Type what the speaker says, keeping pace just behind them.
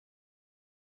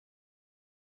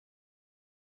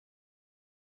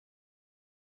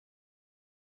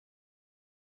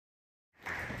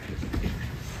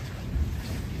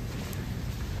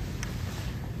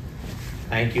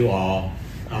Thank you all.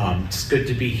 It's good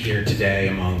to be here today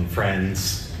among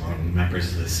friends, among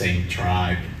members of the same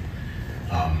tribe.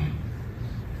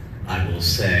 I will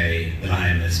say that I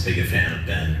am as big a fan of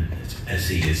Ben as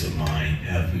he is of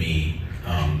me,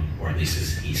 or at least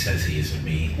as he says he is of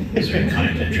me. It's a very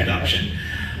kind introduction.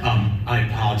 I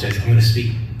apologize. I'm going to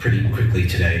speak pretty quickly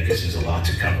today because there's a lot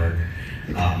to cover.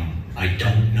 I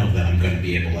don't know that I'm going to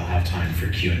be able to have time for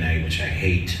Q&A, which I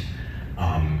hate,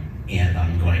 and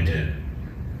I'm going to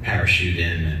parachute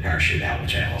in and parachute out,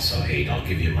 which I also hate. I'll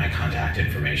give you my contact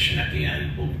information at the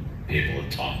end. We'll be able to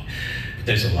talk. But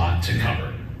there's a lot to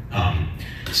cover.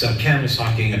 So Ken was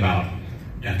talking about,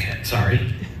 Ben.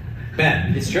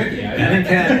 It's tricky. Ben and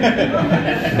Ken.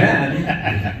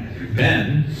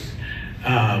 Ben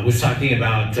was talking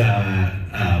about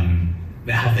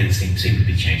how things seem to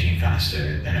be changing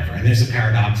faster than ever. And there's a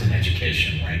paradox in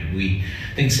education, right?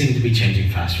 Things seem to be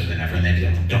changing faster than ever, and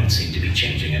they don't seem to be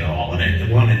changing at all. And I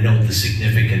want to note the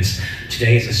significance.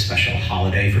 Today is a special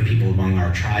holiday for people among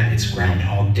our tribe. It's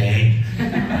Groundhog Day.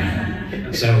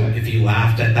 So if you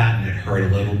laughed at that and it hurt a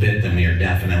little bit, then we are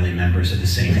definitely members of the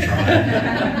same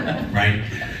tribe, right?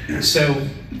 So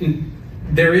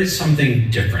there is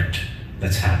something different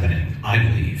that's happening, I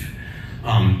believe.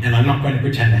 And I'm not going to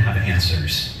pretend to have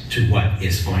answers to what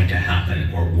is going to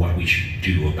happen or what we should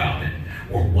do about it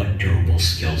or what durable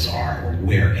skills are or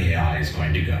where AI is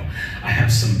going to go. I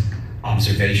have some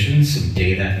observations, some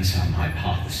data, and some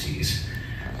hypotheses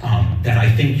that I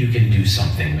think you can do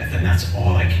something with, and that's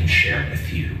all I can share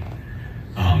with you.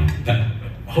 But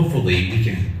hopefully we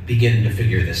can begin to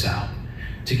figure this out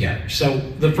together. So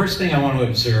the first thing I want to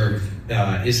observe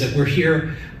is that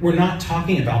we're not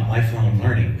talking about lifelong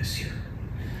learning this year.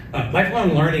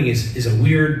 Lifelong learning is a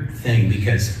weird thing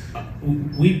because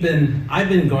I've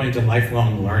been going to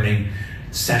lifelong learning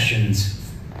sessions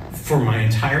for my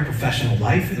entire professional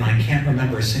life, and I can't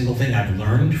remember a single thing I've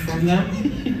learned from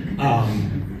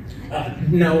them.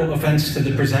 No offense to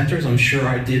the presenters, I'm sure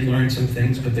I did learn some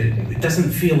things, but it doesn't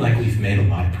feel like we've made a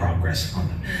lot of progress on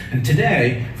them. And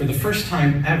today, for the first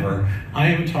time ever, I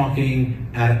am talking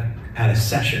at a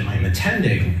session, I'm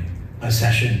attending a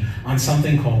session on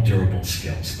something called durable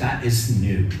skills. That is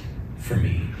new for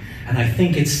me, and I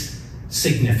think it's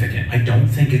significant. I don't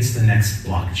think it's the next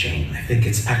blockchain. I think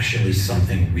it's actually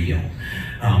something real.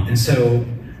 And so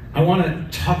I want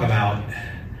to talk about,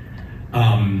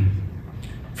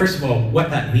 first of all, what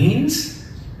that means,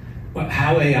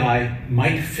 how AI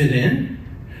might fit in,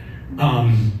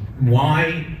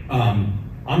 why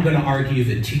I'm going to argue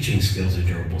that teaching skills are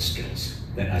durable skills,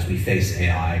 that as we face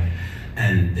AI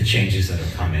and the changes that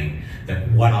are coming, that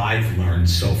what I've learned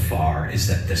so far is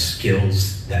that the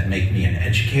skills that make me an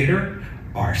educator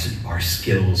are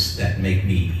skills that make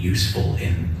me useful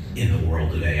in the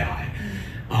world of AI.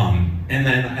 And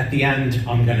then at the end,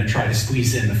 I'm going to try to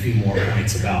squeeze in a few more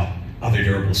points about other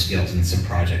durable skills and some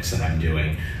projects that I'm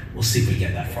doing. We'll see if we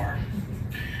get that far.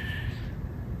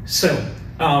 So,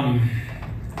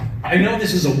 I know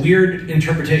this is a weird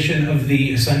interpretation of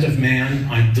the ascent of man.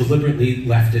 I deliberately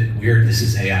left it weird. This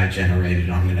is AI generated.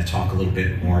 I'm going to talk a little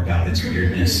bit more about its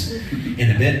weirdness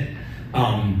in a bit.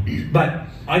 But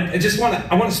I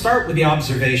want to start with the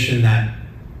observation that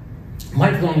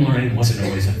lifelong learning wasn't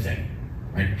always a thing,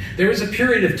 right? There was a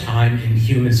period of time in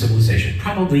human civilization,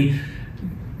 probably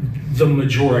the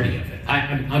majority of it.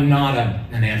 I'm not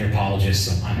an anthropologist,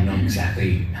 so I don't know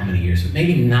exactly how many years, but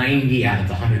maybe 90 out of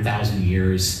the 100,000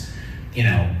 years,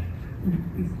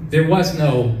 there was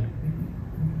no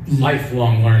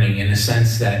lifelong learning in the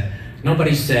sense that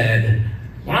nobody said,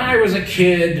 when I was a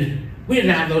kid, we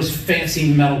didn't have those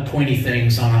fancy metal pointy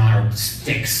things on our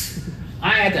sticks.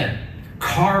 I had to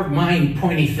carve my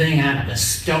pointy thing out of a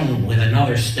stone with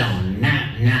another stone, day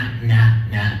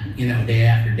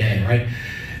after day, right?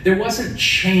 There wasn't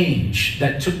change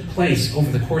that took place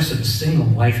over the course of a single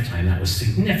lifetime that was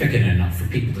significant enough for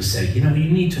people to say, you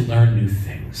need to learn new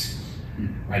things,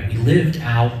 right? We lived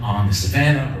out on the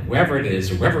savannah or wherever it is,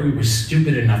 or wherever we were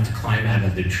stupid enough to climb out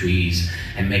of the trees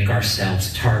and make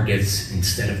ourselves targets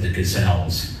instead of the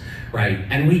gazelles, right?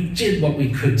 And we did what we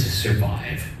could to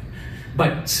survive.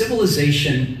 But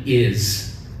civilization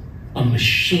is a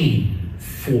machine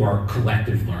for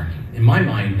collective learning. In my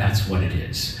mind, that's what it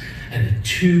is. And the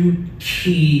two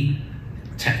key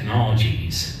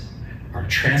technologies are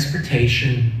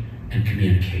transportation and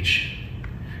communication.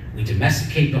 We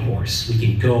domesticate the horse. We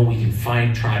can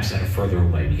find tribes that are further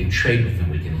away. We can trade with them.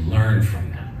 We can learn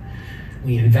from them.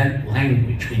 We invent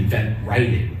language. We invent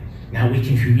writing. Now we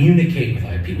can communicate with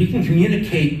other people. We can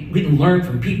learn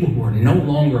from people who are no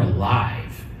longer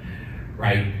alive,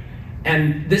 right?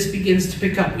 And this begins to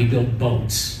pick up. We build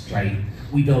boats, right?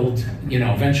 we build,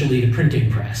 eventually the printing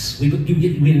press. We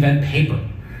invent paper,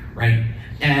 right?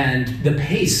 And the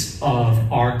pace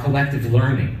of our collective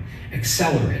learning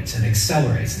accelerates and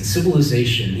accelerates, and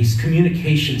civilization, these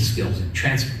communication skills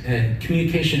and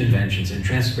communication inventions and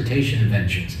transportation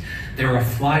inventions, they're a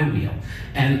flywheel.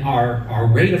 And our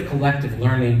rate of collective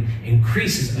learning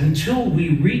increases until we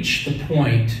reach the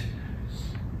point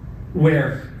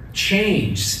where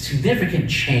significant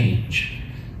change,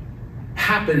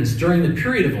 happens during the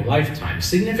period of a lifetime,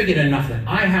 significant enough that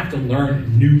I have to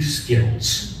learn new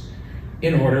skills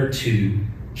in order to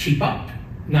keep up.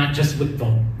 Not just with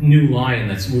the new lion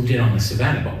that's moved in on the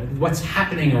savannah, but with what's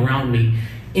happening around me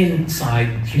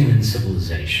inside human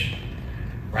civilization,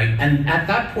 right? And at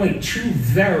that point, two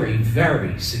very,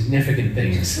 very significant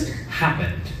things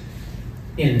happened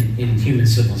in human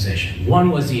civilization.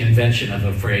 One was the invention of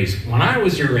a phrase, "when I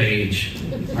was your age,"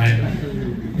 right?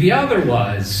 The other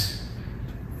was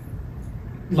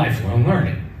lifelong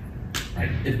learning, right?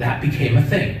 That became a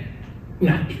thing.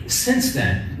 Now, since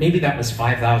then, maybe that was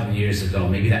 5,000 years ago,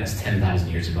 maybe that was 10,000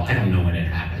 years ago, I don't know when it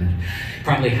happened. It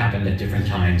probably happened at different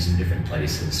times in different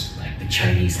places, like the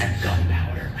Chinese had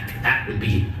gunpowder, like that would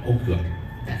be, oh good,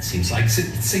 that seems like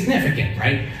it's significant,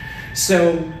 right?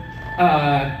 So,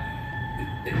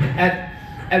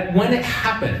 when it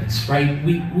happens, right,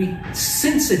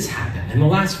 since it's happened, in the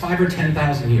last 5,000 or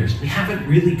 10,000 years, we haven't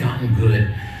really gotten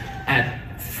good at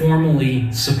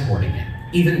formally supporting it,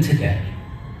 even today,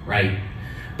 right?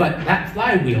 But that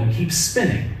flywheel keeps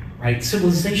spinning, right?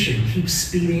 Civilization keeps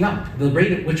speeding up. The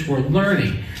rate at which we're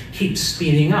learning keeps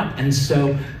speeding up. And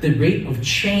so the rate of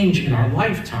change in our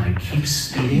lifetime keeps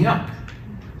speeding up.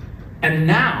 And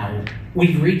now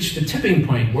we've reached a tipping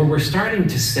point where we're starting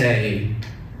to say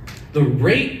the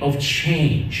rate of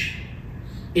change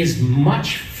is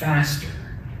much faster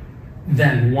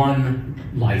than one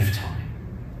lifetime.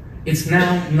 It's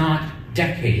now not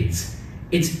decades,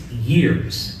 it's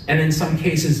years. And in some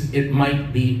cases, it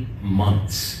might be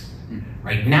months.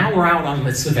 Right now we're out on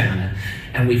the savannah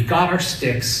and we've got our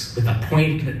sticks with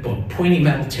pointy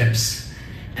metal tips,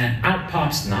 and out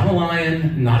pops not a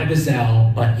lion, not a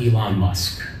gazelle, but Elon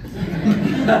Musk.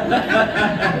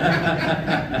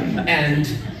 And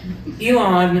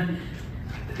Elon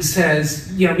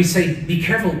says, we say, "Be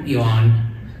careful, Elon,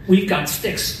 we've got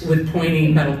sticks with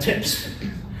pointy metal tips."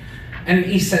 And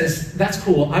he says, "That's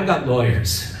cool, I've got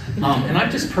lawyers. And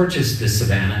I've just purchased this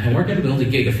savannah, and we're going to build a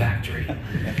gigafactory.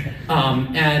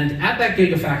 And at that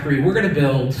gigafactory, we're going to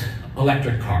build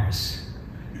electric cars.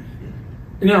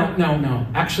 No.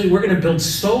 Actually, we're going to build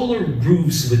solar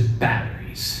roofs with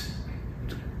batteries.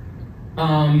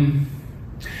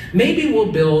 Maybe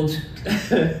we'll build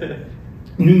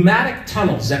pneumatic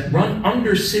tunnels that run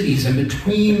under cities and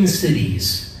between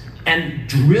cities, and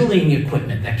drilling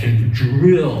equipment that can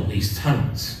drill these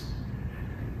tunnels.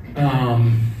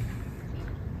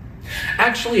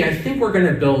 Actually, I think we're going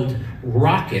to build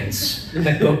rockets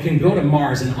that can go to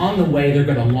Mars, and on the way they're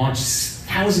going to launch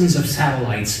thousands of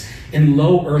satellites in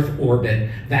low Earth orbit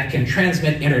that can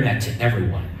transmit internet to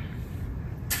everyone.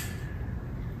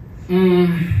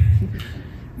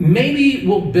 Maybe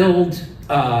we'll build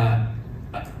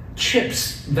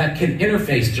chips that can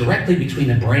interface directly between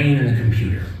the brain and the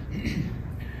computer."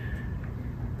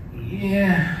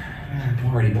 Yeah, I'm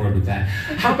already bored with that.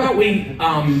 How about we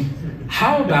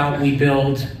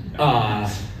build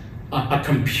a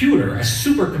computer, a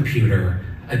supercomputer,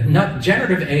 a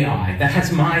generative AI that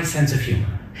has my sense of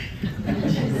humor?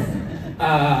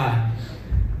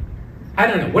 I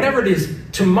don't know, whatever it is,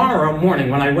 tomorrow morning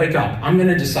when I wake up, I'm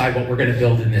gonna decide what we're gonna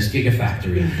build in this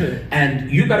gigafactory. And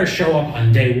you better show up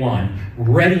on day one,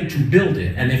 ready to build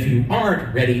it. And if you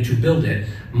aren't ready to build it,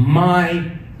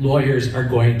 my lawyers are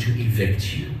going to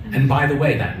evict you. And by the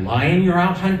way, that lion you're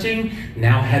out hunting,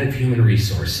 now head of human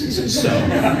resources. So,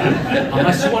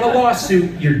 unless you want a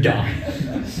lawsuit, you're done,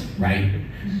 right?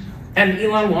 And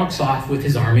Elon walks off with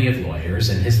his army of lawyers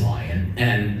and his lion,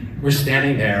 and we're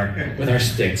standing there with our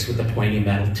sticks with the pointy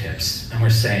metal tips, and we're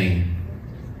saying,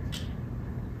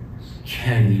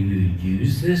 "Can you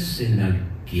use this in a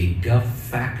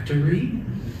gigafactory?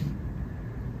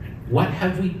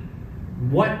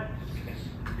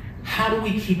 How do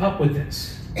we keep up with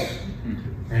this?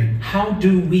 Right? How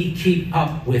do we keep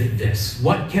up with this?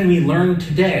 What can we learn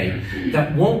today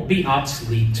that won't be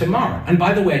obsolete tomorrow?" And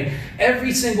by the way,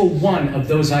 every single one of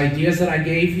those ideas that I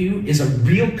gave you is a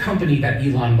real company that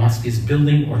Elon Musk is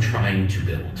building or trying to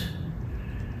build.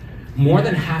 More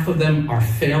than half of them are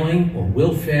failing or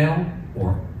will fail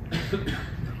or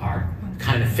are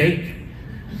kind of fake.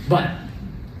 But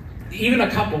even a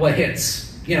couple of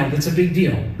hits, that's a big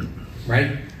deal,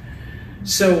 right?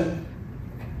 So,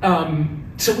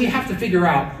 So we have to figure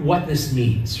out what this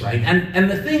means, right? And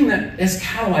the thing that has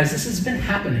catalyzed this has been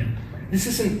happening. This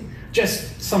isn't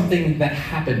just something that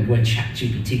happened when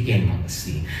ChatGPT came on the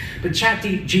scene, but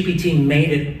ChatGPT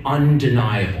made it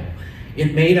undeniable.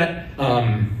 It made it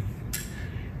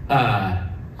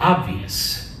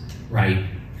obvious, right?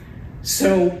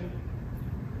 So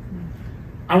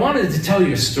I wanted to tell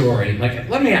you a story. Like,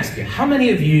 let me ask you, how many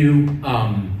of you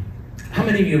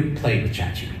played with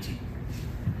ChatGPT?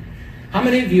 How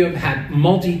many of you have had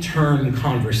multi-turn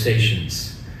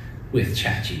conversations with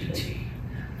ChatGPT?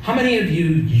 How many of you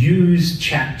use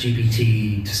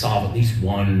ChatGPT to solve at least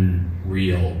one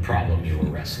real problem you were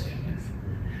wrestling with?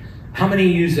 How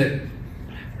many use it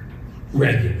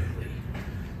regularly?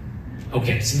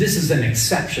 Okay, so this is an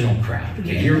exceptional crowd.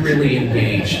 Okay, you're really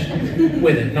engaged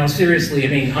with it. No, seriously, I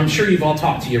mean, I'm sure you've all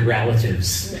talked to your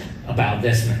relatives about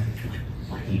this, and they're like,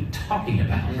 what are you talking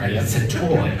about, right? It's a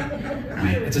toy,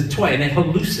 right? It's a toy, and it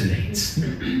hallucinates,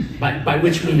 by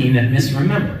which we mean it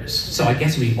misremembers. So I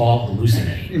guess we all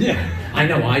hallucinate. Yeah. I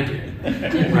know I do,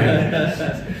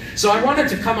 right? So I wanted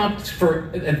to come up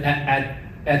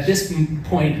at this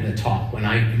point in the talk, when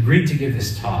I agreed to give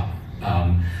this talk,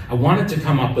 I wanted to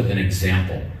come up with an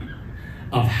example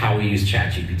of how we use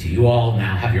ChatGPT. You all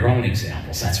now have your own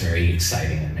examples. That's very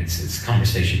exciting. It makes this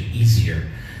conversation easier.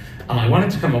 I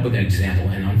wanted to come up with an example,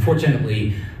 and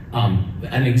unfortunately,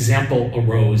 an example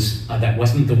arose that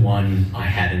wasn't the one I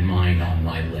had in mind on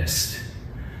my list.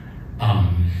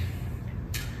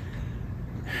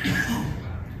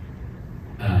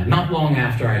 Not long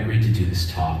after I agreed to do this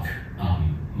talk,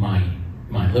 my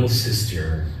little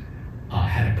sister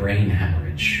had a brain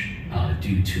hemorrhage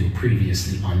due to a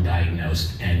previously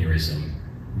undiagnosed aneurysm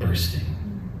bursting.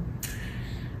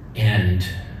 And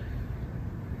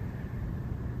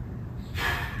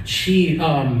she,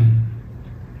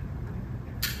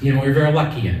 we're very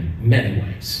lucky in many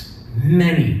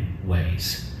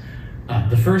ways.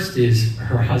 The first is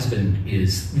her husband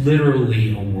is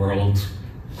literally a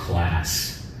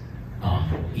world-class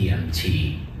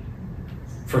EMT,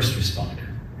 first responder.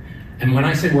 And when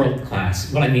I say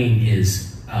world-class, what I mean is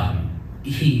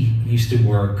he used to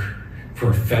work for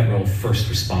a federal first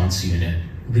response unit,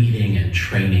 leading and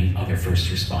training other first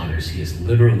responders. He has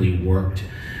literally worked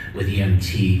with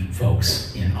EMT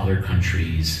folks in other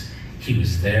countries. He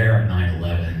was there at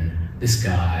 9/11. This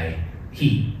guy,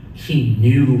 he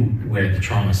knew where the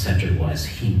trauma center was.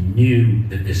 He knew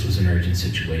that this was an urgent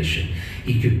situation.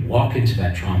 He could walk into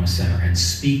that trauma center and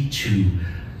speak to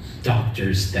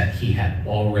doctors that he had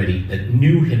already, that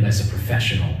knew him as a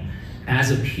professional, as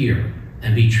a peer,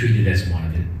 and be treated as one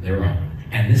of their own.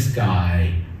 And this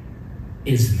guy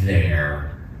is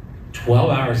there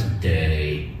 12 hours a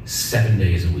day, 7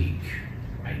 days a week,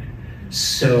 right?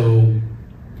 So,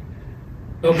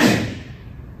 okay,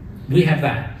 we have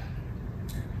that.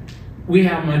 We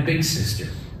have my big sister,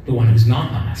 the one who's not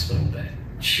in the hospital bed.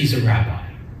 She's a rabbi.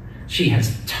 She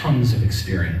has tons of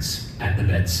experience at the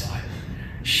bedside.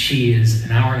 She is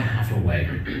an hour and a half away,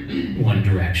 one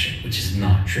direction, which is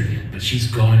not trivial, but she's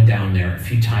going down there a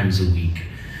few times a week,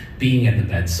 being at the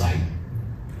bedside,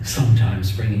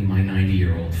 sometimes bringing my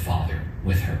 90-year-old father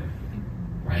with her,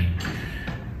 right?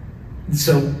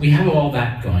 So we have all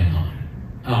that going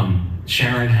on.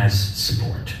 Sharon has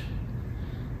support.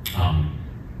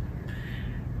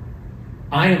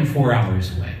 I am 4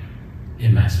 hours away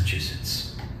in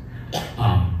Massachusetts,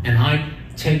 and I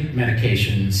take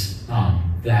medications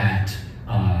that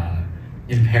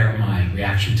impair my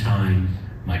reaction time,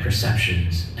 my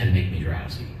perceptions, and make me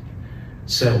drowsy.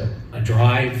 So a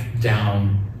drive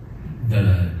down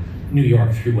the New York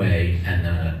Thruway and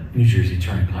the New Jersey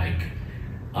Turnpike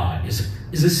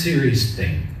is a serious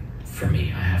thing for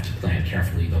me. I have to plan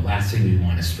carefully. The last thing we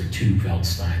want is for two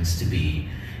Feldsteins to be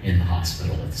in the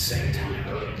hospital at the same time.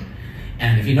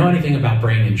 And if you know anything about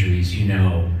brain injuries, you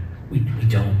know we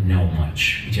don't know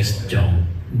much. We just don't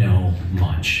know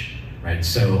much, right?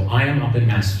 So I am up in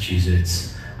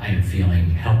Massachusetts. I am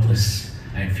feeling helpless.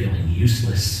 I am feeling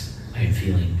useless. I am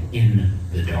feeling in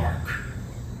the dark.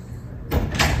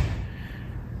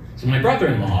 So my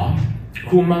brother-in-law,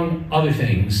 who among other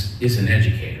things is an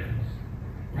educator,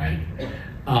 right?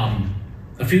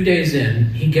 A few days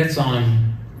in, he gets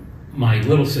on my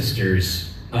little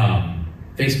sister's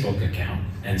Facebook account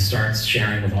and starts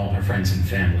sharing with all her friends and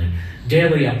family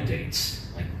daily updates.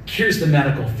 Like, here's the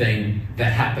medical thing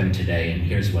that happened today, and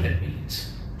here's what it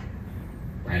means,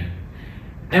 right?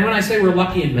 And when I say we're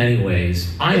lucky in many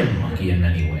ways, I am lucky in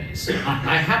many ways.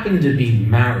 I happen to be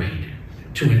married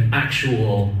to an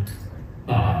actual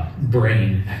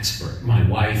brain expert. My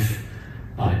wife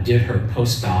did her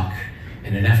postdoc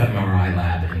in an fMRI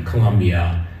lab in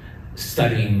Columbia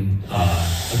studying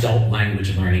adult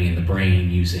language learning in the brain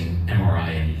using MRI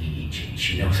and EEG.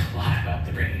 She knows a lot about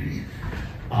the brain.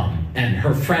 And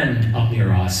her friend up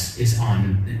near us is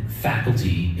on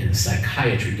faculty in the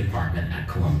psychiatry department at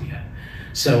Columbia.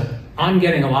 So I'm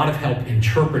getting a lot of help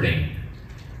interpreting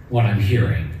what I'm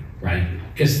hearing, right?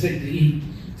 Because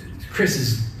Chris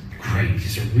is great,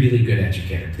 he's a really good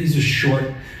educator. These are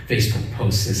short Facebook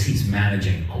posts as he's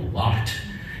managing a lot.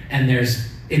 And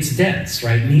it's dense,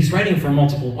 right? And he's writing for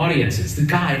multiple audiences. The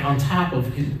guy, on top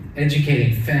of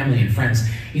educating family and friends,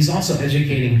 he's also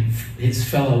educating his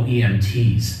fellow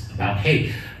EMTs about,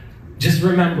 hey, just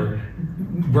remember,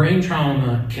 brain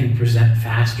trauma can present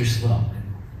fast or slow.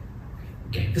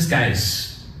 Okay, this guy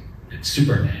is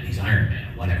Superman, he's Iron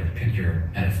Man, whatever, pick your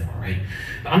metaphor, right?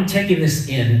 But I'm taking this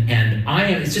in, and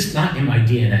it's just not in my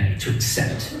DNA to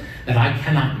accept that I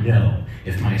cannot know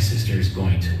if my sister is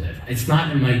going to live. It's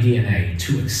not in my DNA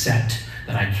to accept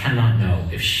that I cannot know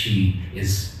if she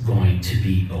is going to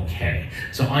be okay.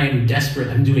 So I am desperate,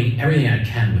 I'm doing everything I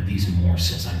can with these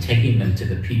morsels. I'm taking them to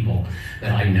the people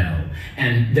that I know.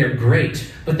 And they're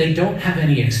great, but they don't have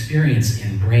any experience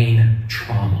in brain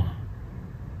trauma,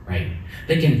 right?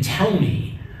 They can tell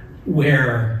me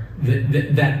where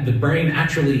that the brain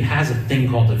actually has a thing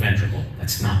called the ventricle.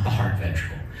 That's not the heart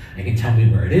ventricle. They can tell me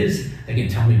where it is, they can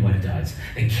tell me what it does.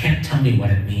 They can't tell me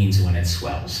what it means when it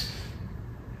swells,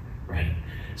 right?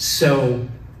 So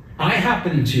I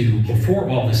happened to, before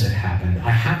all this had happened,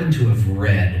 I happened to have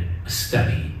read a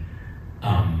study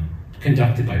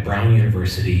conducted by Brown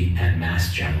University and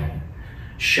Mass General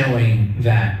showing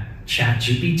that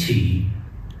ChatGPT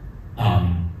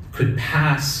could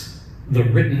pass the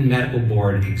written medical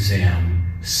board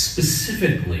exam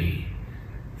specifically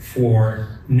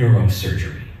for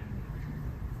neurosurgery.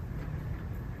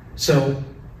 So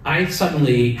I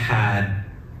suddenly had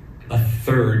a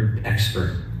third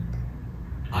expert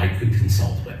I could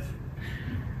consult with.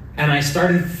 And I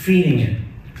started feeding it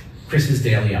Chris's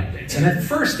daily updates. And at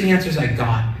first, the answers I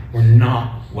got were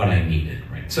not what I needed,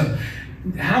 right? So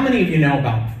how many of you know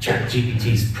about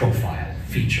ChatGPT's profile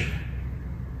feature?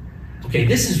 Okay,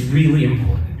 this is really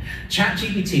important.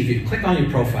 ChatGPT, if you click on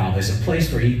your profile, there's a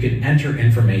place where you can enter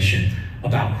information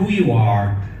about who you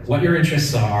are, what your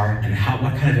interests are, and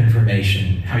what kind of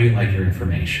information, how you like your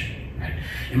information, right?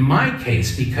 In my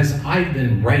case, because I've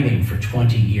been writing for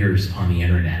 20 years on the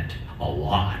internet, a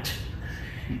lot,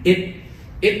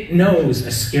 it knows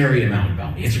a scary amount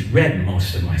about me. It's read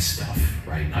most of my stuff,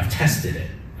 right? I've tested it.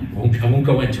 I won't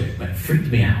go into it, but it freaked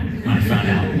me out when I found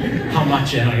out how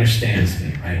much it understands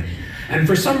me, right? And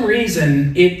for some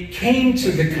reason, it came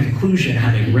to the conclusion,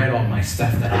 having read all my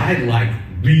stuff, that I like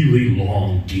really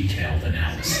long, detailed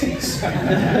analyses.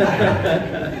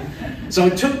 So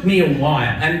it took me a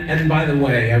while, and by the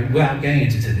way, without getting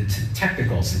into the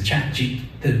technicals,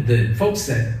 the folks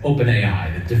at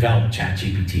OpenAI that developed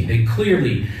ChatGPT, they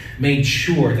clearly made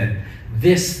sure that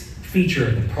this feature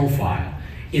of the profile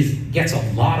gets a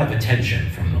lot of attention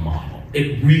from the model.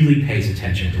 It really pays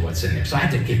attention to what's in there. So I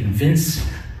had to convince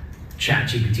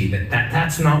ChatGPT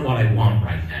that's not what I want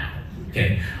right now.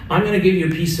 Okay, I'm going to give you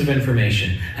a piece of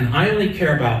information, and I only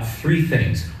care about three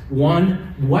things.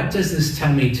 One, what does this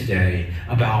tell me today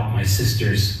about my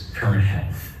sister's current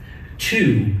health?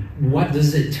 Two, what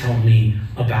does it tell me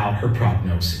about her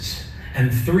prognosis?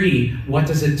 And three, what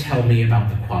does it tell me about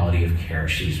the quality of care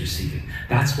she's receiving?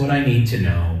 That's what I need to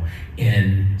know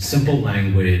in simple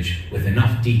language with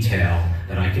enough detail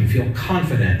that I can feel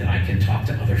confident that I can talk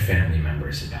to other family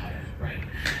members about it.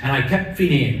 And I kept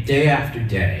feeding it day after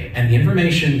day, and the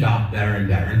information got better and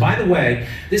better. And by the way,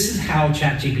 this is how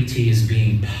ChatGPT is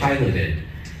being piloted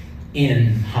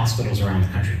in hospitals around the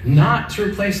country. Not to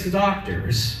replace the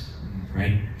doctors,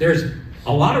 right? There's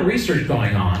a lot of research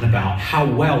going on about how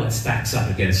well it stacks up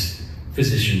against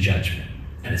physician judgment,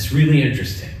 and it's really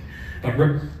interesting. But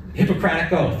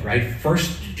Hippocratic oath, right?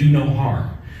 First, do no harm.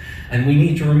 And we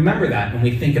need to remember that when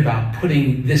we think about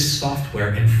putting this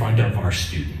software in front of our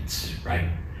students, right?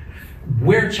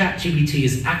 Where ChatGPT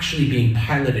is actually being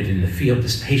piloted in the field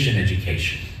is patient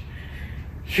education.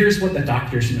 Here's what the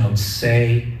doctor's notes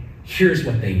say, here's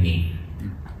what they mean,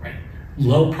 right?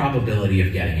 Low probability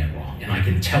of getting it wrong. And I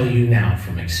can tell you now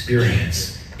from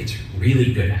experience, it's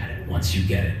really good at it once you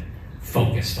get it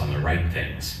focused on the right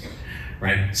things,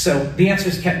 right? So the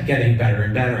answers kept getting better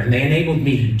and better, and they enabled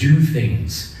me to do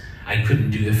things I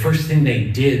couldn't do. The first thing they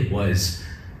did was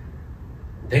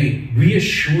they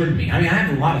reassured me. I mean, I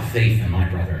have a lot of faith in my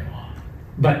brother-in-law,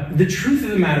 but the truth of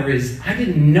the matter is I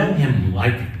didn't know him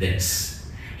like this.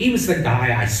 He was the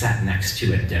guy I sat next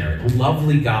to at dinner, a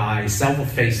lovely guy,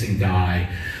 self-effacing guy,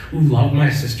 who loved my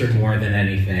sister more than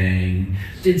anything,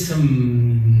 did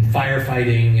some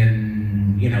firefighting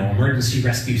and, you know, emergency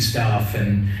rescue stuff,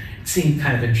 and it seemed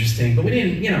kind of interesting, but we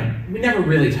didn't, you know, we never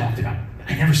really talked about it.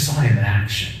 I never saw him in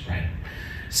action, right?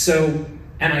 So,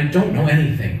 and I don't know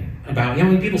anything about, you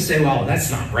know, when people say, well,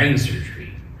 that's not brain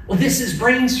surgery. Well, this is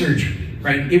brain surgery,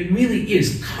 right? It really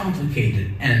is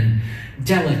complicated and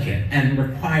delicate and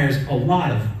requires a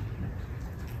lot of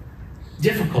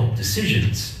difficult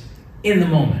decisions in the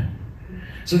moment.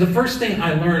 So the first thing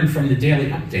I learned from the daily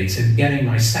updates and getting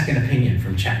my second opinion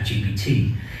from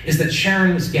ChatGPT is that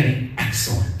Sharon was getting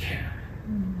excellent care.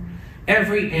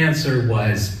 Every answer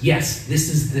was, yes, this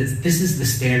is the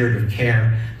standard of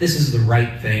care, this is the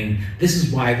right thing, this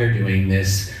is why they're doing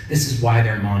this is why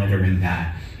they're monitoring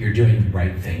that, you're doing the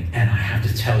right thing. And I have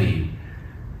to tell you,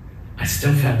 I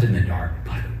still felt in the dark,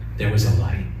 but there was a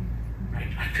light, right?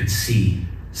 I could see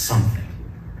something,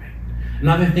 right?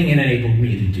 Another thing it enabled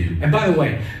me to do, and by the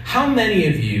way, how many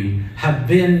of you have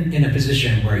been in a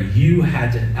position where you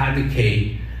had to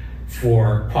advocate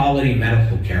for quality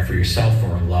medical care for yourself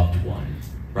or a loved one,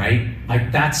 right?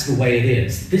 Like, that's the way it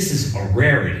is. This is a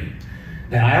rarity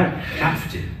that I don't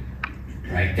have to,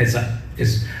 right? Because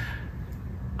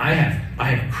I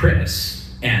have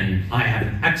Chris, and I have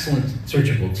an excellent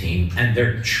surgical team, and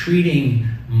they're treating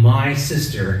my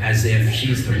sister as if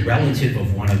she's the relative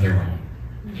of one of their own.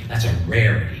 That's a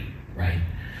rarity, right?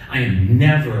 I am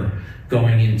never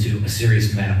going into a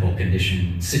serious medical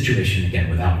situation again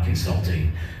without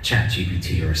consulting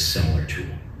ChatGPT or a similar tool.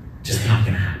 Just not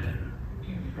gonna happen,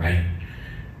 right?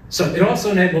 So it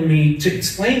also enabled me to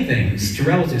explain things to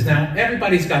relatives. Now,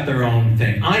 everybody's got their own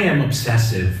thing. I am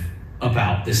obsessive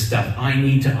about this stuff. I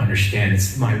need to understand.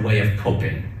 It's my way of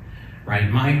coping, right?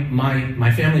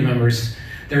 My family members,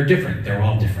 they're different. They're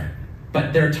all different.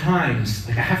 But there are times,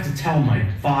 like I have to tell my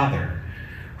father,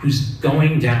 who's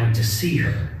going down to see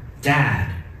her,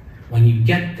 Dad, when you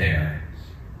get there,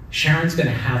 Sharon's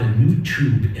gonna have a new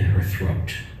tube in her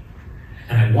throat.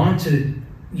 And I want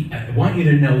you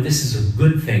to know this is a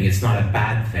good thing, it's not a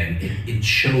bad thing. It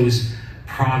shows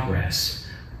progress.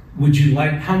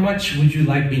 How much would you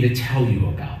like me to tell you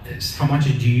about this? How much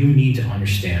do you need to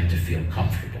understand to feel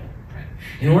comfortable? Right?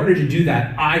 In order to do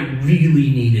that, I really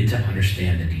needed to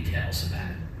understand the details of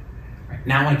that. Right?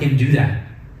 Now I can do that.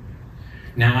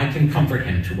 Now I can comfort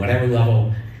him to whatever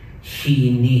level he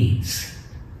needs,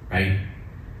 right?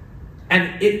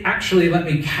 And it actually let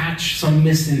me catch some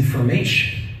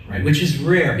misinformation, right? Which is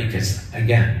rare because,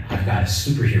 again, I've got a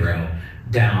superhero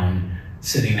down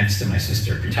sitting next to my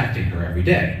sister, protecting her every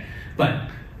day. But,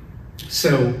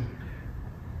 so,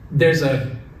 there's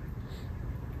a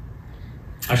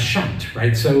shunt,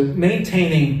 right? So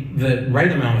maintaining the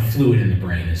right amount of fluid in the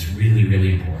brain is really,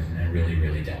 really important and really,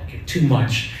 really delicate. Too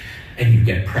much, and you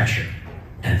get pressure.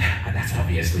 And that's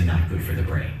obviously not good for the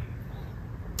brain.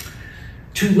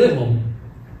 Too little,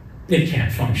 it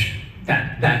can't function.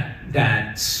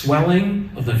 That swelling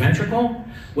of the ventricle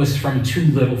was from too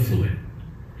little fluid.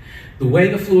 The way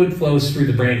the fluid flows through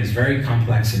the brain is very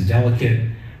complex and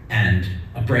delicate, and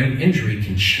a brain injury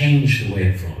can change the way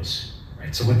it flows.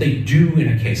 Right? So what they do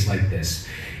in a case like this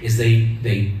is they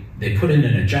put in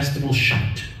an adjustable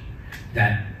shunt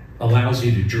that allows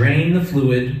you to drain the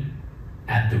fluid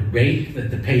at the rate that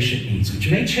the patient needs,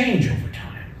 which may change over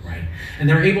time, right? And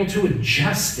they're able to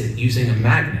adjust it using a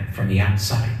magnet from the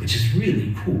outside, which is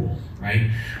really cool, right?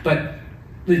 But,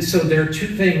 so there are two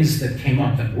things that came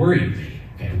up that worried me.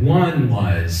 Okay, one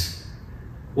was,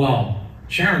 well,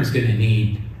 Sharon's gonna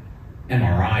need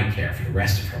MRI care for the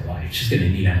rest of her life. She's gonna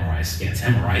need MRI scans.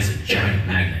 MRI is a giant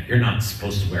magnet. You're not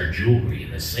supposed to wear jewelry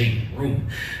in the same room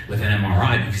with an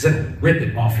MRI because it'll rip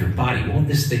it off your body. Won't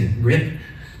this thing rip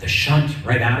the shunt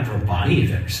right out of her body if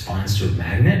it responds to a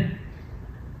magnet?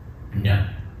 No.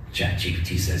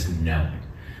 ChatGPT says no.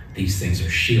 These things are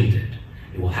shielded.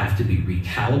 It will have to be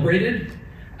recalibrated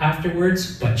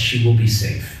afterwards, but she will be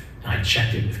safe. I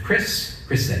checked it with Chris.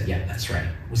 Chris said, yeah, that's right.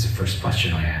 It was the first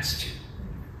question I asked you,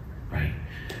 right?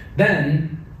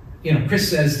 Then,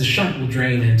 Chris says the shunt will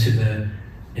drain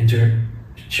into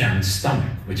Sharon's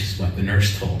stomach, which is what the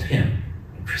nurse told him.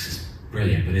 And Chris is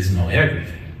brilliant, but doesn't know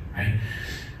everything, right?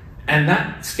 And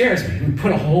that scares me. We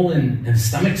put a hole in the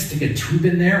stomach, stick a tube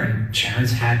in there, and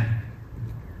Sharon's had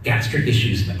gastric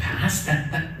issues in the past.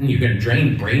 And you're going to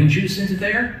drain brain juice into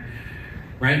there,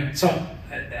 right? So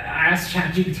I asked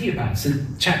ChatGPT about it. So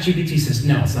ChatGPT says,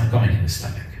 no, it's not going in the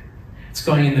stomach. It's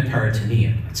going in the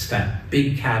peritoneum. It's that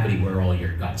big cavity where all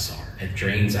your guts are. It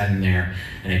drains out in there,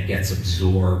 and it gets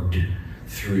absorbed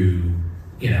through,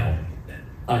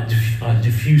 a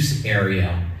diffuse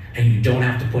area, and you don't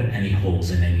have to put any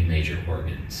holes in any major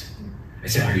organs. I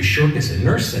said, are you sure? Because the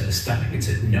nurse said the stomach. It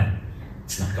said, no,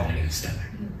 it's not going in the stomach.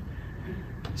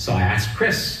 So I asked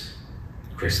Chris.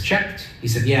 Chris checked. He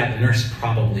said, yeah, the nurse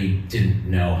probably didn't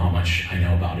know how much I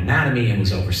know about anatomy and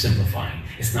was oversimplifying.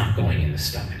 It's not going in the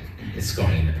stomach. It's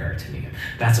going in the peritoneum.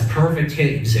 That's a perfect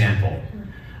example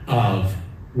of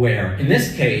where, in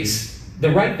this case,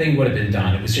 the right thing would have been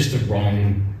done. It was just a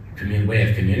wrong way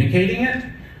of communicating it,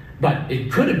 but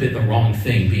it could have been the wrong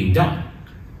thing being done,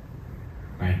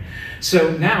 right?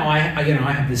 So now I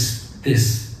have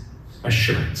this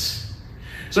assurance.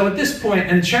 So at this point,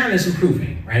 and Sharon is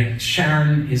improving, right?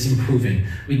 Sharon is improving.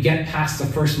 We get past the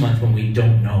first month when we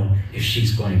don't know if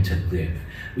she's going to live.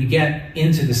 We get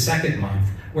into the second month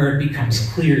where it becomes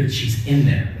clear that she's in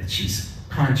there, that she's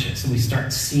conscious, and we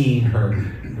start seeing her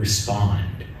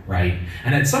respond, right?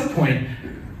 And at some point,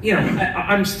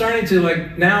 I'm starting to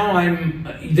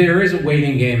there is a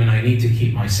waiting game and I need to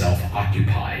keep myself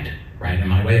occupied, right? And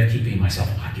my way of keeping myself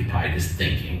occupied is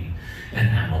thinking and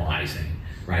analyzing,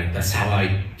 right? That's how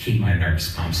I keep my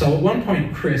nerves calm. So at one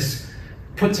point, Chris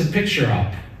puts a picture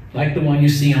up, like the one you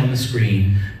see on the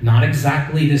screen, not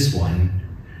exactly this one.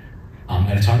 I'm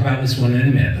going to talk about this one in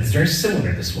a minute, but it's very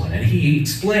similar to this one. And he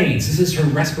explains, this is her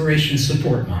respiration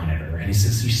support monitor. And he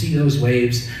says, you see those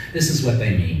waves? This is what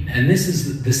they mean. And this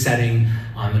is the setting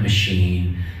on the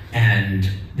machine. And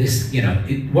this,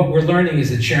 what we're learning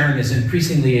is that Sharon is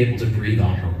increasingly able to breathe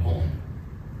on her own,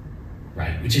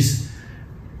 right? Which is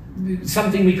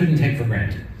something we couldn't take for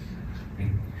granted.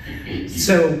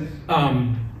 So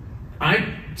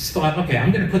I thought, okay,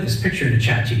 I'm going to put this picture into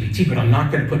ChatGPT, but I'm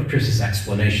not going to put Chris's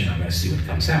explanation. I'm going to see what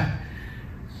comes out.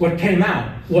 What came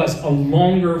out was a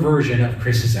longer version of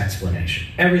Chris's explanation.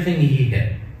 Everything he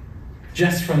hit,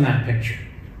 just from that picture,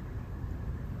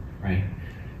 right?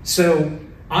 So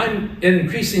I'm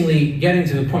increasingly getting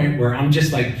to the point where I'm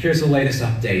just like, here's the latest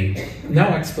update, no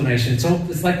explanation. So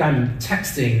it's like I'm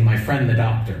texting my friend the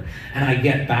doctor, and I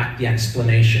get back the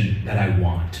explanation that I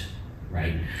want,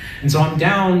 right? And so I'm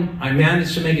down, I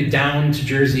managed to make it down to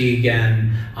Jersey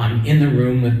again. I'm in the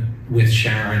room with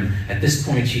Sharon. At this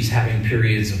point, she's having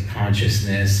periods of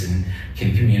consciousness and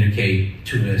can communicate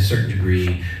to a certain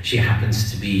degree. She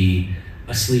happens to be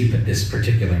asleep at this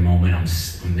particular moment.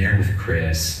 I'm there with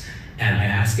Chris, and I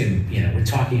ask him, we're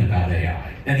talking about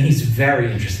AI. And he's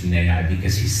very interested in AI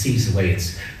because he sees the way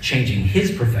it's changing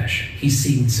his profession. He's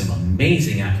seen some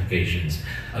amazing applications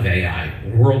of AI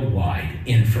worldwide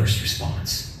in first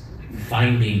response,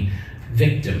 finding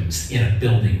victims in a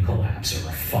building collapse or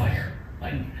a fire,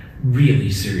 like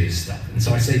really serious stuff. And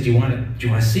so I say, do you want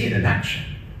to see it in action,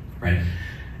 right?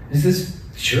 He says,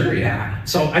 sure, yeah.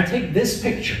 So I take this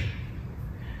picture,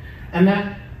 and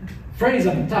that phrase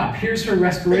up the top, here's her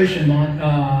respiration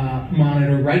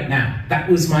monitor right now. That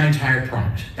was my entire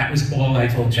prompt. That was all I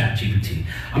told ChatGPT.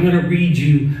 I'm going to read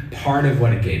you part of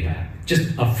what it gave back,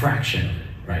 just a fraction of it,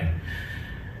 right?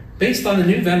 Based on the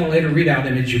new ventilator readout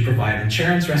image you provided,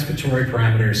 Sharon's respiratory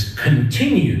parameters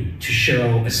continue to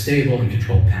show a stable and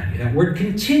controlled pattern. That word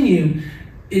continue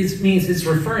means it's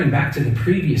referring back to the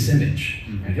previous image.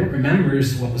 Right? It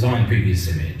remembers what was on the previous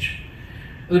image.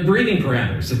 The breathing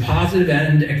parameters, the positive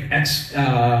end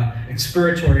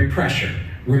expiratory pressure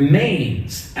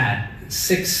remains at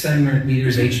 6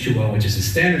 centimeters H2O, which is a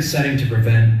standard setting to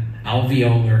prevent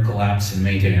alveolar collapse and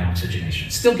maintain oxygenation.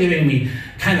 It's still giving me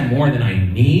kind of more than I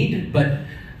need, but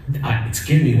it's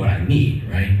giving me what I need,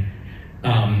 right?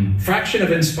 Fraction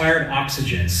of inspired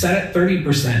oxygen set at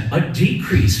 30%, a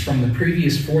decrease from the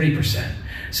previous 40%,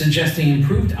 suggesting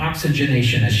improved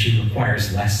oxygenation as she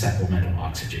requires less supplemental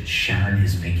oxygen. Sharon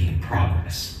is making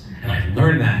progress. And I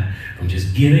learned that from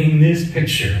just giving this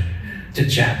picture to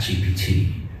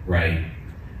ChatGPT, right?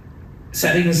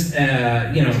 Settings,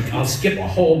 I'll skip a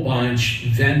whole bunch,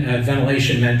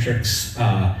 ventilation metrics,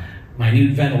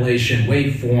 minute ventilation,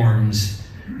 waveforms,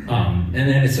 and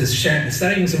then it says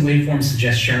settings and waveforms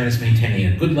suggest Sharon is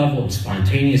maintaining a good level of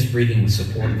spontaneous breathing with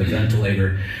support of the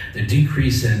ventilator. The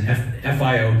decrease in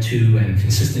FiO2 and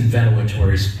consistent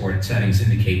ventilatory support settings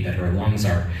indicate that her lungs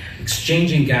are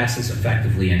exchanging gases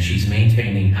effectively and she's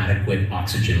maintaining adequate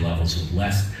oxygen levels with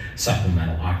less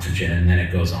supplemental oxygen. And then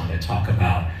it goes on to talk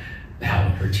about how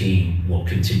her team will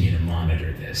continue to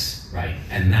monitor this, right?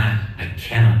 And that, I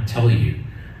cannot tell you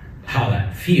how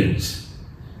that feels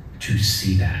to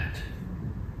see that,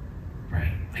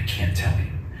 right? I can't tell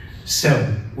you.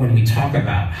 So when we talk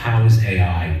about how is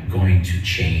AI going to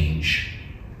change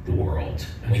the world,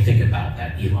 and we think about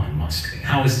that Elon Musk thing,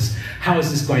 how is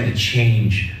this going to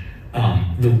change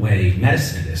the way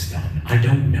medicine is done? I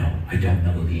don't know. I don't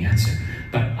know the answer.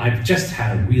 But I've just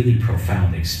had a really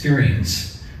profound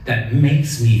experience that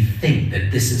makes me think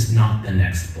that this is not the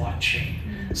next blockchain.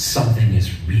 Something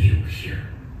is real here.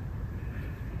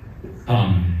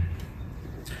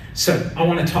 So I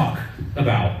want to talk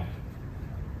about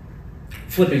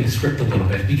flipping the script a little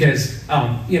bit, because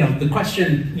the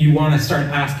question you want to start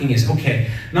asking is, okay,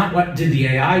 not what did the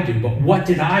AI do, but what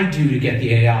did I do to get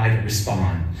the AI to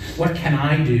respond? What can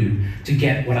I do to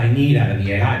get what I need out of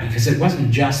the AI? Because it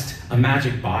wasn't just a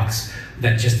magic box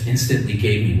that just instantly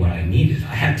gave me what I needed.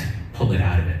 I had to pull it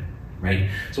out of it, right?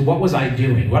 So what was I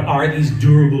doing? What are these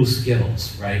durable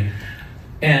skills, right?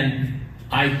 And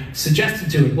I suggested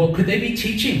to it, well, could they be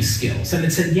teaching skills? And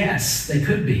it said, yes, they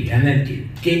could be. And then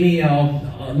gave me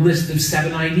a list of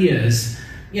 7 ideas,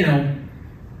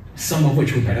 some of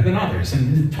which were better than others,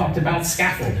 and talked about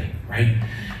scaffolding, right?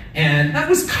 And that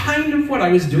was kind of what I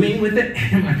was doing with it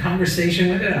in my conversation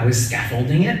with it. I was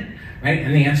scaffolding it, right?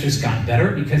 And the answers got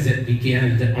better because it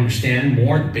began to understand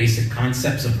more the basic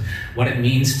concepts of what it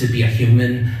means to be a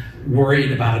human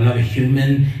worried about another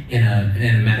human in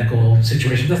a medical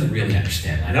situation. It doesn't really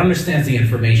understand that. It understands the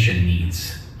information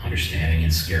needs understanding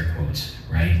in scare quotes,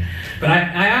 right? But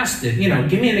I asked it,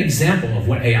 give me an example of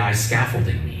what AI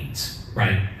scaffolding means,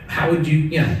 right? How would you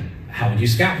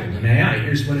scaffold an AI?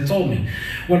 Here's what it told me.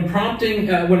 When prompting,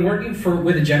 when working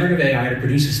with a generative AI to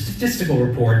produce a statistical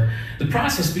report, the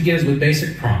process begins with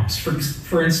basic prompts.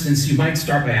 For instance, you might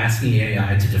start by asking the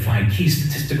AI to define key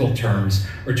statistical terms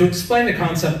or to explain the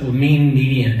concept of mean,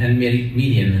 median, and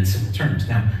median in simple terms.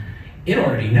 Now, it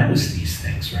already knows these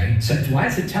things, right? So why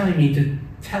is it telling me to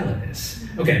tell it this?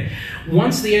 Okay,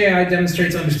 once the AI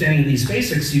demonstrates understanding of these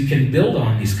basics, you can build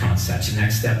on these concepts. The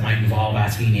next step might involve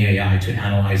asking the AI to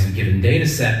analyze a given data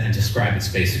set and describe its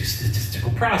basic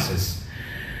statistical process.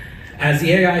 As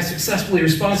the AI successfully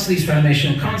responds to these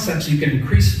foundational concepts, you can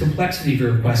increase the complexity of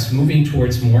your requests, moving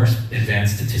towards more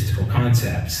advanced statistical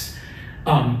concepts.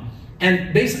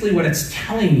 And basically what it's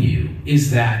telling you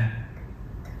is that,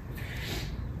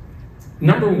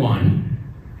 number one,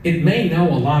 it may know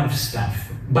a lot of stuff,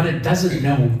 but it doesn't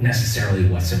know necessarily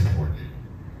what's important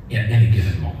in any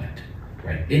given moment,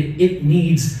 right? It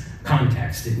needs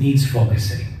context, it needs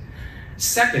focusing.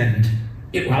 Second,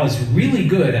 while it's really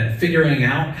good at figuring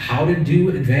out how to do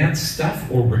advanced stuff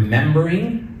or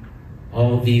remembering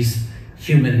all these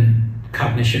human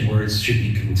cognition words should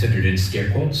be considered in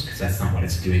scare quotes, because that's not what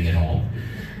it's doing at all.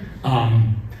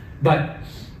 But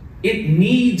it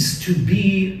needs to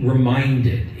be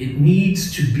reminded. It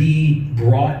needs to be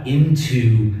brought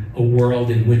into a world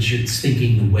in which it's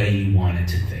thinking the way you want it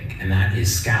to think, and that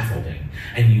is scaffolding.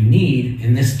 And you need,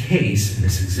 in this case, in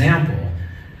this example,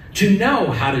 to know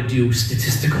how to do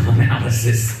statistical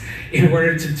analysis in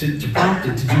order to prompt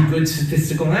it to do good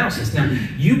statistical analysis. Now,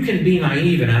 you can be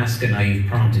naive and ask a naive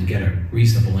prompt and get a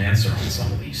reasonable answer on some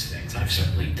of these things. I've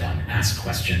certainly asked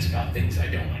questions about things I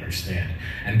don't understand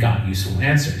and got useful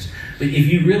answers. But if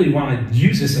you really want to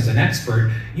use this as an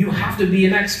expert, you have to be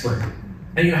an expert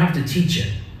and you have to teach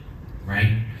it,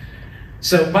 right?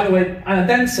 So, by the way, I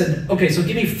then said, okay, so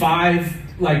give me five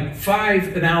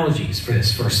analogies for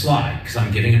this first slide, because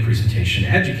I'm giving a presentation to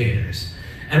educators.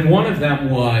 And one of them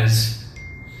was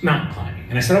mountain climbing.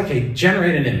 And I said, okay,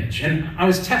 generate an image. And I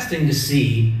was testing to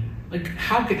see,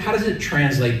 how does it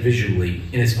translate visually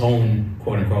in its own,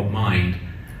 quote unquote, mind,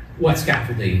 what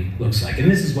scaffolding looks like.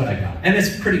 And this is what I got. And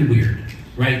it's pretty weird,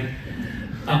 right?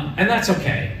 And that's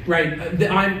okay, right?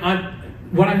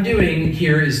 What I'm doing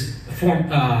here is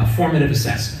formative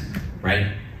assessment,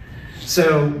 right?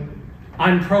 So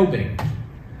I'm probing.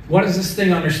 What does this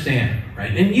thing understand,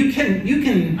 right? And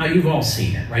you've all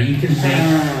seen it, right? You can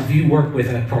think, if you work with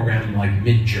a program like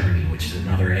Midjourney, which is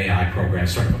another AI program,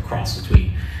 sort of a cross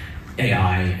between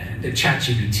AI,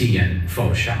 ChatGPT, and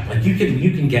Photoshop. Like you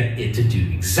can get it to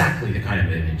do exactly the kind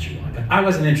of image you want. But I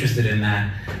wasn't interested in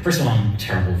that. First of all, I'm a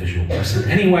terrible visual person.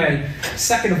 Anyway,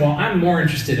 second of all, I'm more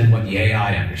interested in what the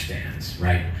AI understands,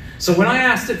 right? So when I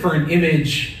asked it for an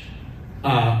image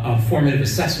of formative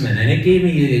assessment, and it gave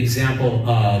me the example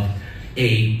of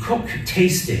a cook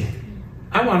tasting,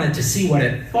 I wanted to see what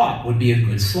it thought would be a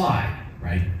good slide,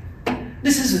 right?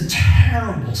 This is a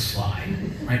terrible slide,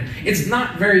 right? It's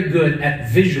not very good at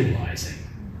visualizing,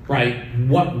 right,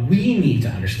 what we need to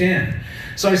understand.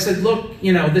 So I said, look,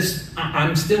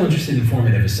 I'm still interested in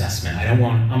formative assessment.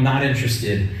 I'm not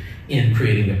interested in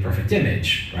creating the perfect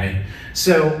image, right?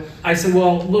 So I said,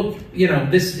 well, look,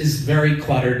 this is very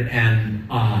cluttered,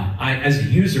 and I, as a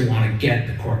user, want to get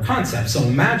the core concept. So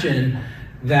imagine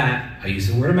that, I use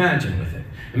the word imagine with it.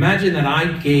 Imagine that I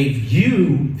gave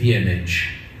you the image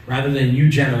rather than you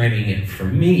generating it for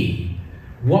me.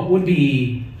 What would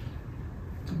be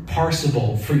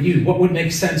parsable for you? What would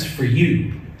make sense for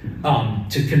you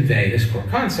to convey this core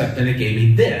concept, and it gave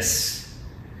me this.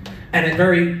 And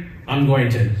I'm going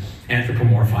to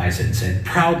anthropomorphize it and say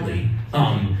proudly,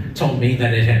 told me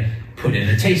that it had put in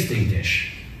a tasting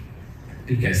dish,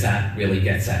 because that really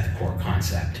gets at the core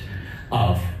concept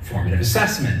of formative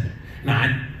assessment.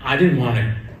 Now, I didn't want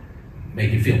to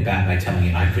make you feel bad by telling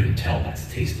you I couldn't tell that's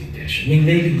a tasting dish. I mean,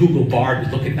 maybe Google Bard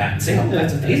would look at that and say, oh,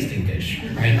 that's a tasting dish,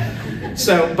 right?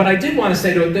 So, but I did want to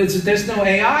say to it, there's no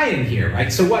AI in here, right?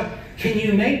 So can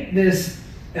you make this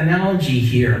analogy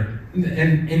here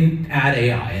and add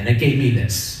AI? And it gave me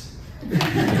this.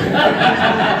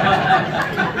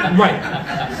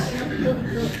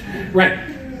 Right.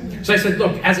 So I said,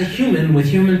 look, as a human with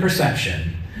human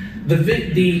perception, the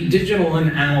digital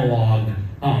and analog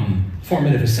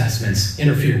formative assessments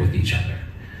interfere with each other.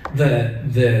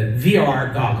 The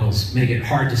VR goggles make it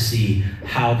hard to see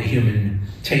how the human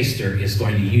taster is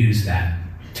going to use that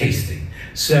tasting.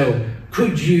 So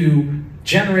could you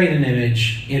generate an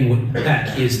image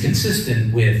that is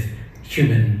consistent with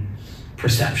human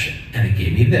perception? And it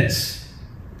gave me this,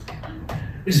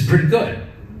 which is pretty good,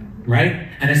 right?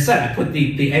 And instead, I put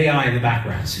the AI in the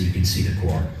background so you can see the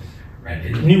core, right?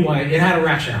 It knew why, it had a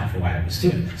rationale for why I was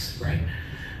doing this, right?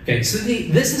 Okay, so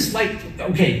this is like,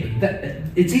 okay,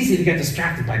 it's easy to get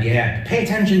distracted by the AI, but pay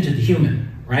attention to the human,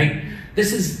 right?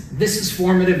 This is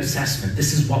formative assessment.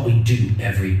 This is what we do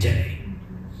every day,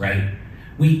 right?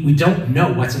 We don't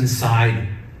know what's inside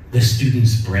the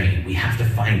student's brain. We have to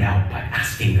find out by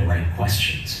asking the right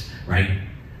questions, right?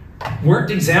 Worked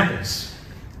examples,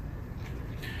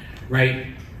 right?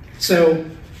 So,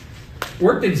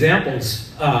 worked examples,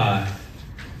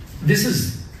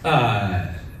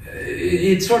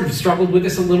 it sort of struggled with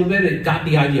this a little bit. It got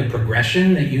the idea of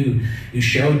progression, that you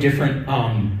show different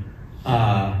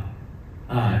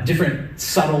different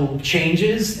subtle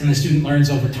changes and the student learns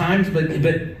over time, but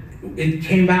it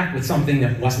came back with something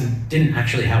that didn't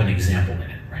actually have an example in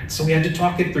it, right? So we had to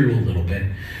talk it through a little bit.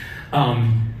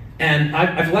 And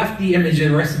I've left the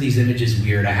rest of these images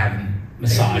weird. I haven't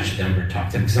massaged them or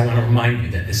talked to them because I want to remind you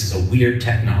that this is a weird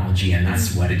technology and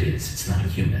that's what it is. It's not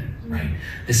human, right?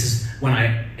 This is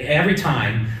every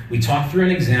time we talk through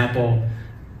an example,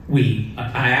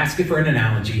 I ask it for an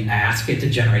analogy, I ask it to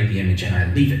generate the image, and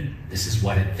I leave it. This is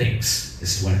what it thinks.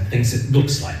 This is what it thinks it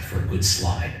looks like for a good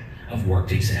slide of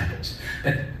worked examples.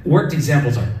 But worked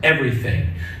examples are everything,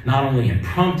 not only in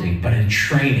prompting, but in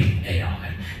training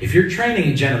AI. If you're training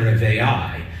a generative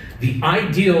AI, the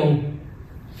ideal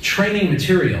training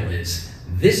material is,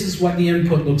 this is what the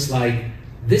input looks like,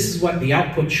 this is what the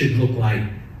output should look like,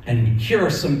 and here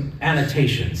are some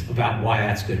annotations about why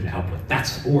that's good to output.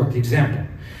 That's a worked example.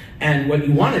 And what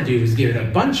you want to do is give it a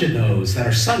bunch of those that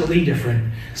are subtly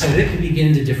different so that it can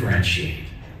begin to differentiate.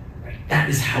 Right? That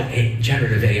is how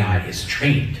generative AI is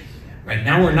trained. Right?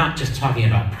 Now we're not just talking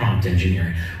about prompt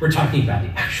engineering, we're talking about the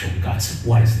actual guts of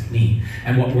what does it mean.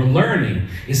 And what we're learning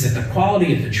is that the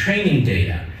quality of the training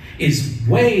data is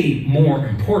way more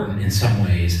important in some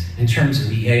ways in terms of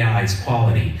the AI's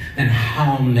quality than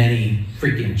how many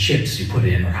freaking chips you put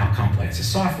in or how complex the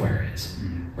software is,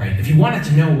 right? If you wanted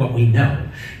to know what we know,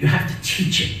 you have to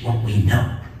teach it what we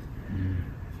know.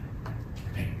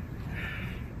 Right?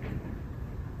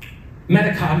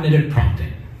 Metacognitive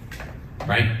prompting,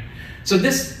 right? So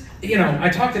this, I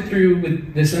talked it through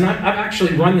with this, and I've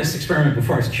actually run this experiment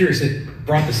before. I was curious, it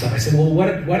brought this up. I said, well, what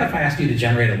if I asked you to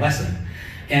generate a lesson?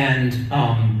 And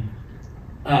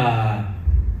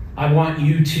I want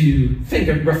you to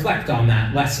reflect on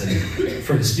that lesson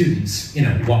for the students.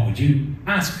 What would you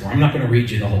ask for? I'm not going to read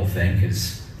you the whole thing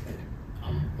because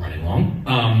I'm running long.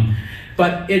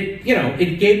 But it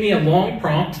gave me a long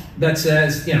prompt that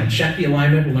says, check the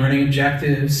alignment with learning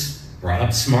objectives, brought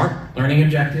up SMART learning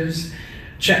objectives,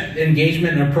 check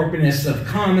engagement and appropriateness of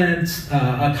comments,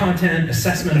 content,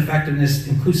 assessment effectiveness,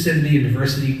 inclusivity and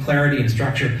diversity, clarity and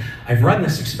structure. I've run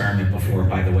this experiment before,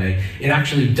 by the way. It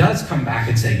actually does come back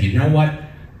and say, you know what?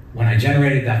 When I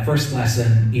generated that first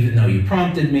lesson, even though you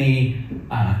prompted me,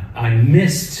 I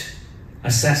missed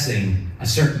assessing a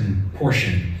certain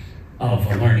portion of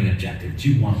a learning objective.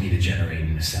 Do you want me to generate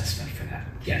an assessment for that?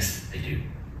 Yes, I do.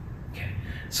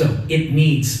 So it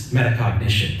needs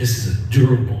metacognition. This is a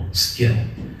durable skill.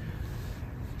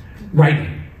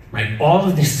 Writing, right? All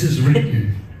of this is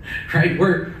written, right?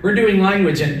 We're doing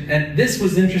language, and this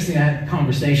was interesting. I had a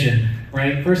conversation,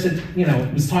 right? First, it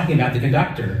was talking about the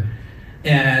conductor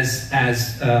as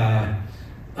the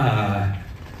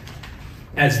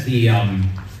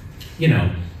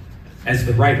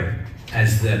writer,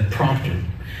 as the prompter.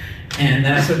 And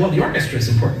then I said, well, the orchestra is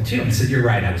important too. And he said, you're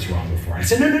right, I was wrong before. I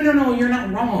said, no, you're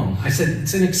not wrong. I said,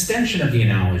 it's an extension of the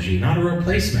analogy, not a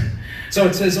replacement. So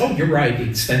it says, oh, you're right, the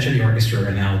extension of the orchestra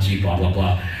analogy, blah, blah,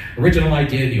 blah. Original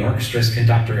idea, the orchestra's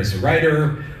conductor as a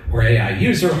writer or AI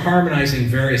user, harmonizing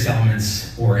various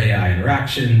elements or AI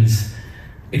interactions.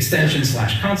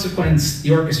 Extension/consequence,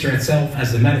 the orchestra itself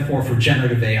as the metaphor for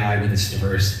generative AI with its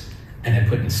diverse, and I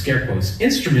put in scare quotes,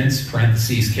 instruments,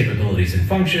 parentheses, capabilities and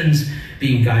functions,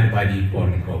 being guided by the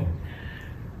quote-unquote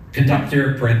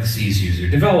conductor, parentheses, user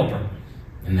developer.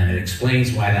 And then it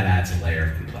explains why that adds a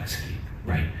layer of complexity,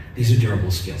 right? These are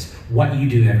durable skills. What you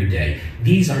do every day,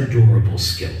 these are durable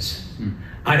skills.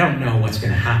 I don't know what's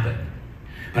gonna happen,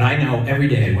 but I know every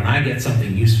day when I get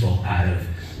something useful out of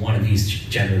one of these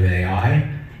generative AI,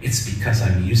 it's because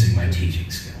I'm using my teaching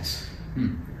skills.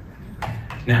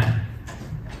 Now,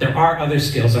 there are other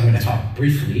skills I'm going to talk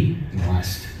briefly in the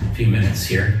last few minutes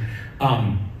here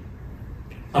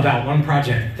about one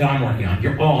project that I'm working on.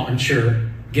 You're all, I'm sure,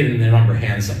 given the number of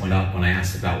hands that went up when I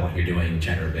asked about what you're doing in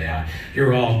generative AI,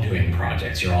 you're all doing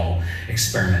projects, you're all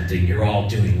experimenting, you're all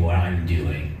doing what I'm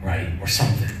doing, right? Or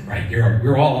something, right?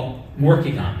 You're all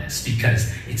working on this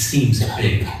because it seems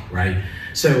big, right?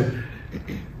 So,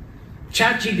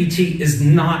 ChatGPT is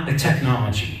not a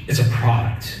technology, it's a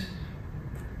product.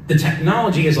 The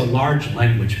technology is a large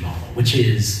language model, which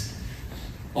is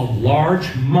a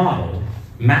large model,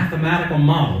 mathematical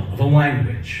model of a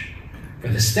language. For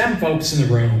the STEM folks in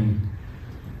the room,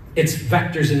 it's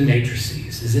vectors and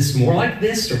matrices. Is this more like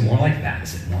this or more like that?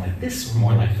 Is it more like this or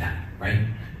more like that, right?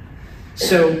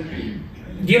 So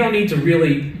you don't need to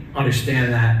really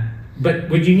understand that. But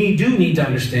what you do need to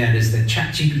understand is that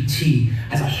ChatGPT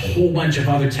has a whole bunch of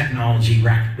other technology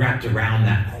wrapped around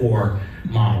that core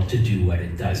model to do what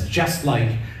it does. Just like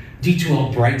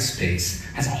D2L Brightspace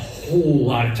has a whole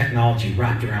lot of technology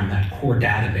wrapped around that core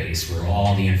database where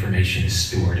all the information is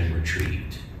stored and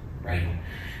retrieved, right?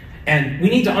 And we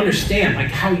need to understand,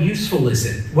 like, how useful is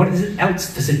it? What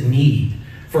else does it need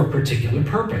for a particular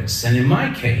purpose? And in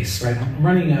my case, right, I'm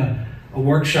running a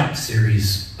workshop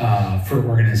series for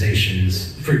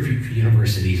organizations, for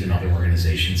universities and other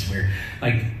organizations where,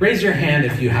 like, raise your hand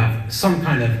if you have some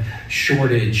kind of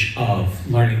shortage of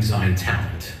learning design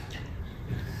talent.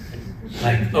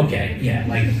 Like, okay, yeah,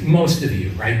 like most of you,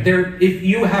 right? If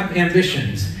you have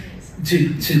ambitions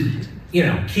to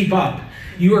keep up,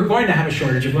 you are going to have a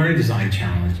shortage of learning design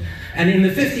talent. And in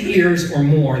the 50 years or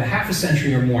more, the half a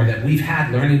century or more that we've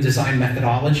had learning design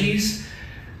methodologies,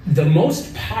 the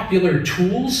most popular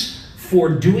tools for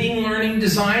doing learning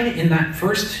design in that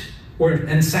first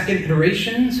and second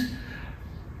iterations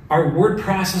are word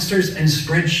processors and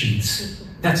spreadsheets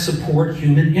that support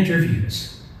human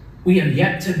interviews. We have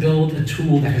yet to build a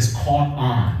tool that has caught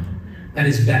on, that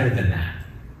is better than that,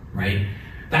 right?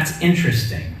 That's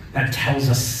interesting. That tells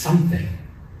us something.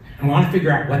 And we want to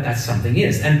figure out what that something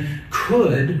is. And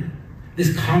could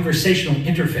this conversational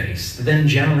interface that then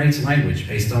generates language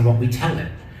based on what we tell it,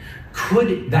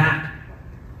 could that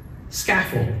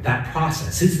scaffold that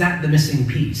process? Is that the missing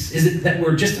piece? Is it that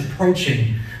we're just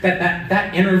approaching,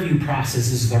 that interview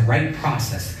process is the right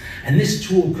process, and this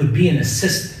tool could be an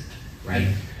assistant, right?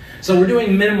 So we're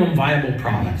doing minimum viable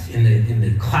product in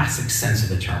the classic sense of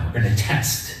the term. We're going to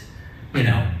test, we're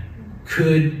not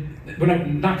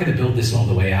going to build this all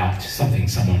the way out to something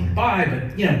someone would buy, but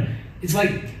it's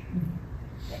like,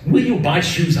 will you buy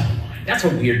shoes online? That's a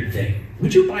weird thing.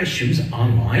 Would you buy shoes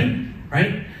online,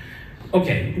 right?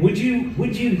 Okay, would you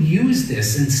use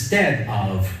this instead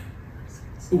of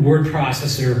word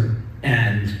processor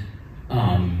and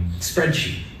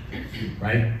spreadsheet,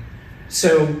 right?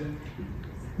 So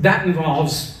that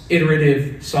involves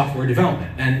iterative software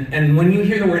development. And when you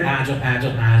hear the word agile,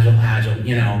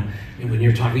 when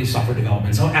you're talking software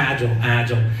development, so agile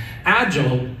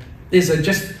is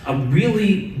just a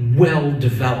really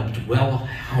well-developed,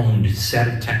 well-honed set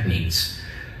of techniques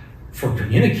for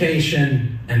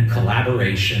communication and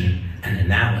collaboration and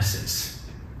analysis,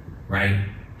 right?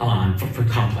 For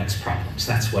complex problems.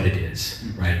 That's what it is,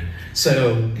 right?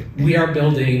 So we are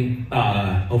building,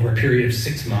 over a period of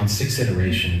 6 months, 6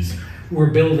 iterations,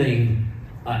 we're building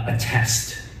a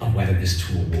test of whether this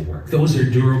tool will work. Those are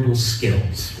durable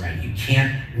skills, right? You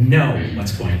can't know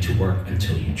what's going to work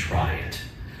until you try it,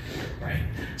 right?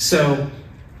 So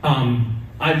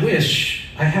I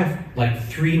have like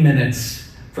 3 minutes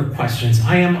for questions.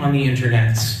 I am on the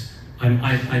internet. I'm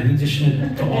in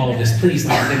addition to all of this, please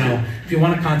let me know. If you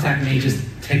want to contact me, just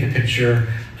take a picture,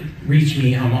 reach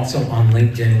me. I'm also on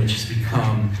LinkedIn, which has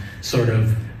become sort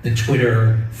of the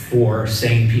Twitter for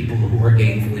sane people who are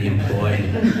gainfully employed,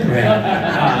 right?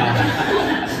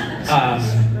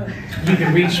 You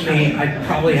can reach me. I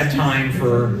probably have time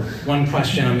for one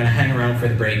question. I'm going to hang around for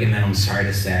the break, and then I'm sorry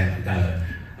to say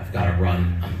I've got to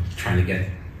run. I'm trying to get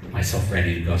myself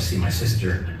ready to go see my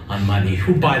sister on Monday,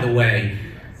 who, by the way,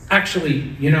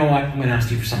 actually, you know what? I'm going to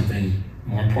ask you for something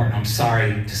more important. I'm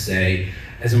sorry to say,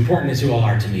 as important as you all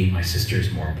are to me, my sister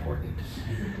is more important.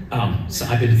 So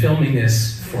I've been filming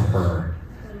this for her.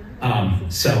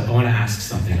 So I want to ask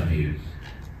something of you.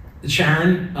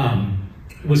 Sharon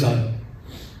was a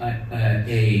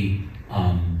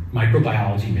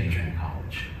microbiology major in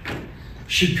college.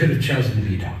 She could have chosen to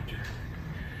be a doctor.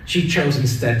 She chose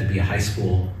instead to be a high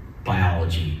school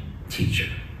biology teacher.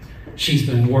 She's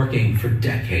been working for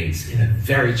decades in a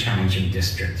very challenging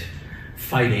district,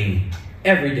 fighting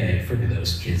every day for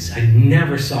those kids. I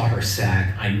never saw her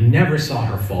sag. I never saw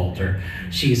her falter.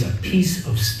 She is a piece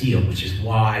of steel, which is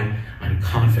why I'm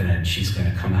confident she's going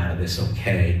to come out of this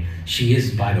okay. She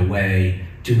is, by the way,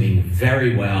 doing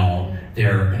very well.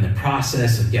 They're in the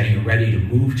process of getting her ready to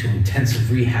move to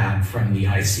intensive rehab from the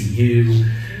ICU.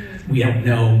 We don't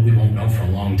know, we won't know for a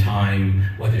long time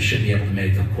whether she'll be able to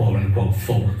make a quote-unquote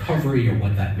full recovery or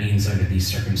what that means under these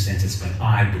circumstances, but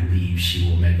I believe she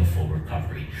will make a full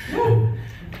recovery.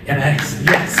 And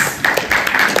yes.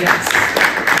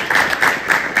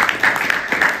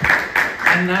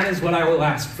 And that is what I will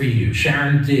ask for you.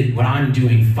 Sharon did what I'm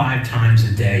doing 5 times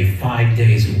a day, 5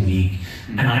 days a week,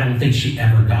 and I don't think she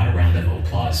ever got a round of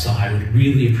applause. So I would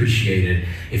really appreciate it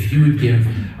if you would give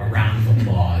a round of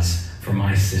applause for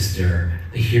my sister,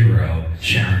 the hero,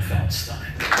 Sharon Feldstein.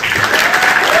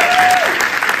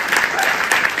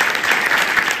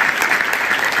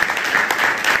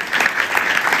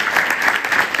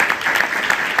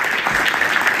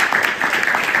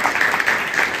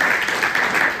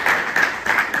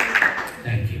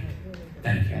 Thank you,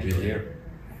 really.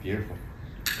 Beautiful.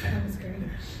 Okay. That was great.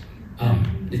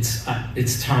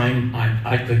 It's time.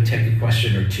 I could take a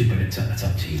question or two, but it's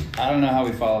up to you. I don't know how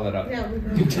we follow that up. Yeah, we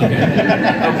will.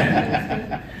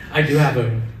 Okay. I do have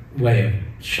a way of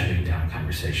shutting down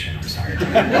conversation. I'm sorry.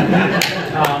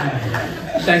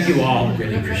 Thank you all.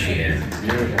 Really appreciate it.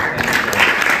 Beautiful.